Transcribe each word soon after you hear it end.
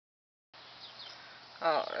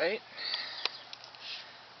Alright,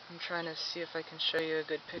 I'm trying to see if I can show you a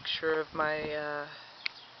good picture of my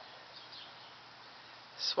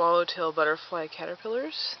swallowtail butterfly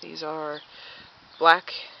caterpillars. These are black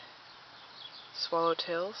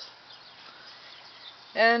swallowtails,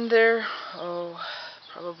 and they're,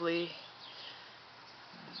 probably,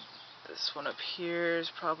 this one up here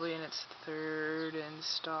is probably in its third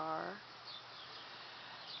instar,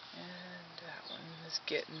 and that one is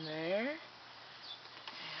getting there.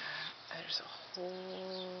 There's a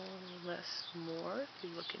whole mess more if you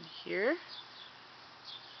look in here.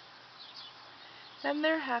 And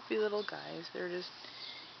they're happy little guys. They're just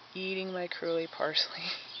eating my curly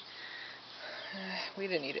parsley. We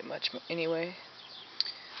didn't eat it much anyway.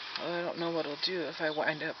 I don't know what it'll do if I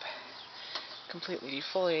wind up completely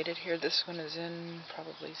defoliated here. This one is in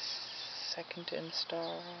probably second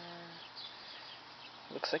instar.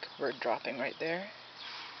 Looks like a bird dropping right there.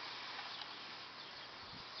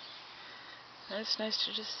 And it's nice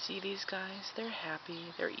to just see these guys. They're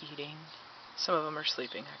happy. They're eating. Some of them are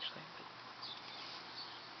sleeping, actually.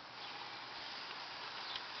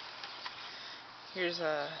 Here's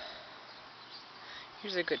a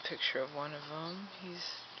good picture of one of them.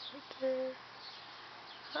 He's right there.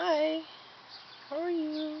 Hi. How are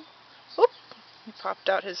you? Oop! He popped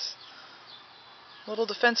out his little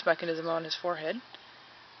defense mechanism on his forehead.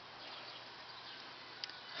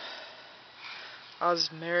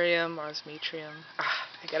 Osmeterium.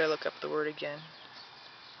 I gotta look up the word again,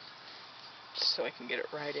 just so I can get it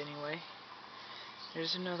right anyway.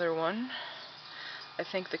 There's another one. I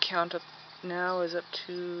think the count up now is up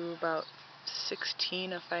to about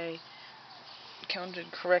 16 if I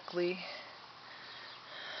counted correctly.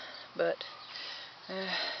 But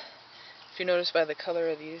if you notice by the color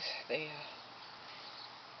of these, they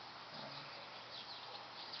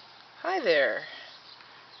hi there.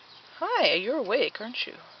 Hi, you're awake, aren't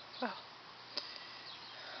you? Oh.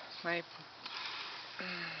 My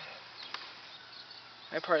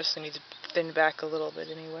parsley needs to thin back a little bit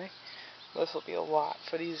anyway. This will be a lot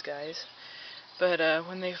for these guys. But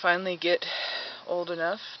when they finally get old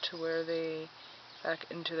enough to where they back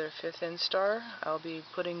into their fifth instar, I'll be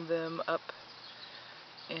putting them up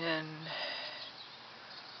in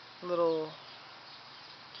little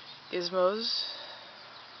gizmos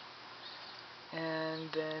and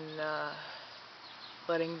then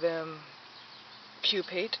letting them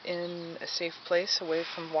pupate in a safe place away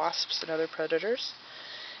from wasps and other predators.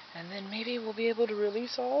 And then maybe we'll be able to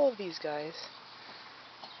release all of these guys.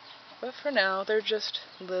 But for now, they're just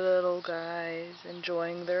little guys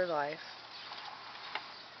enjoying their life.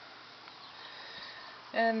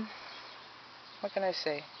 And what can I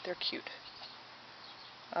say? They're cute.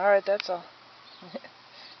 Alright, that's all.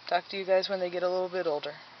 Talk to you guys when they get a little bit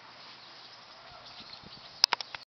older.